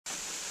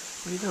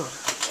What are you doing?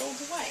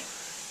 Rolled away.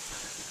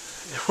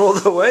 It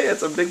rolled away?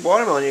 It's a big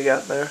watermelon you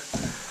got there.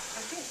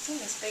 I didn't see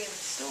this big in the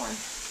store.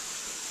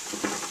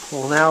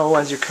 Well, now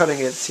as you're cutting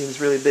it, it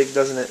seems really big,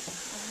 doesn't it?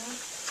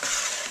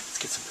 Let's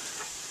get some.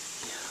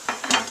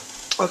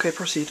 Yeah. Okay,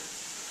 proceed.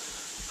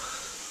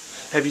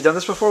 Have you done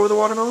this before with a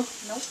watermelon?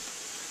 Nope.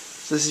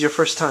 So this is your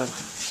first time?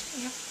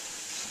 Yep.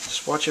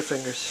 Just watch your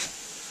fingers.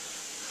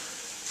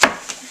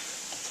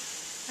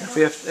 If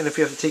we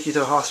have to take you to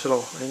the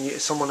hospital and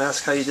someone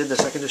asks how you did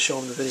this, I can just show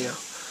them the video.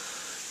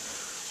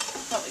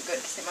 Probably good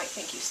because they might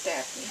think you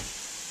stabbed me.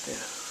 Yeah.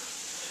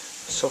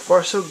 So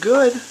far, so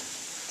good.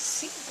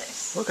 See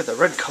this? Look at the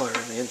red color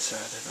on the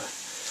inside.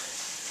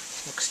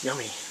 Looks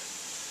yummy.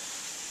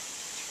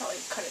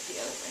 Probably cut it the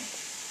other way.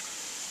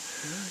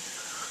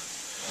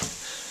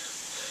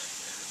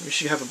 Maybe you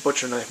should have a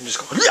butcher knife and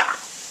just go. Yeah.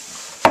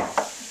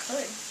 I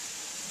could.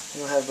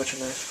 You don't have a butcher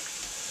knife.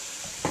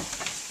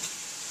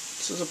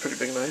 This is a pretty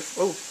big knife.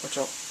 Oh, watch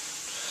out.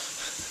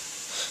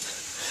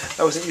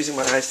 I wasn't using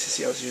my eyes to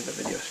see, I was using the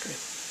video screen.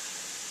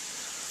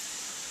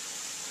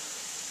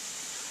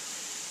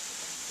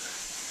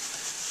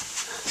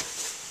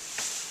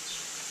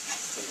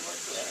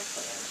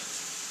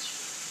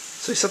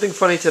 Say something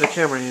funny to the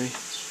camera, Amy.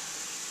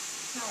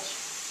 No.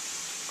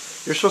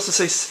 You're supposed to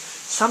say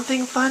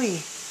something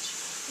funny.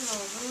 No.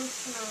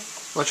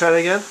 Want to try that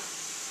again?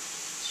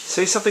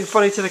 Say something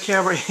funny to the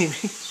camera, Amy.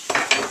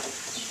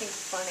 Something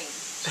funny.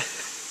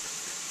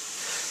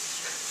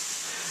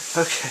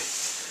 Okay.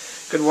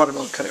 Good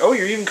watermelon cutting. Oh,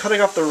 you're even cutting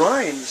off the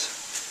rinds.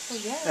 Oh,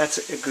 yeah. That's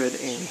a good,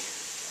 Amy.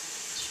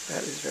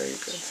 That is very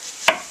good.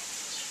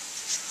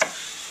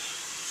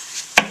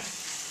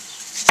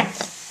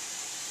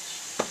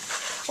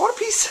 I want a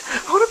piece.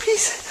 I want a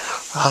piece.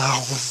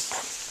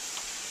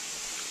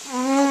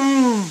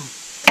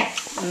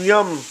 Mmm.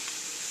 Yum.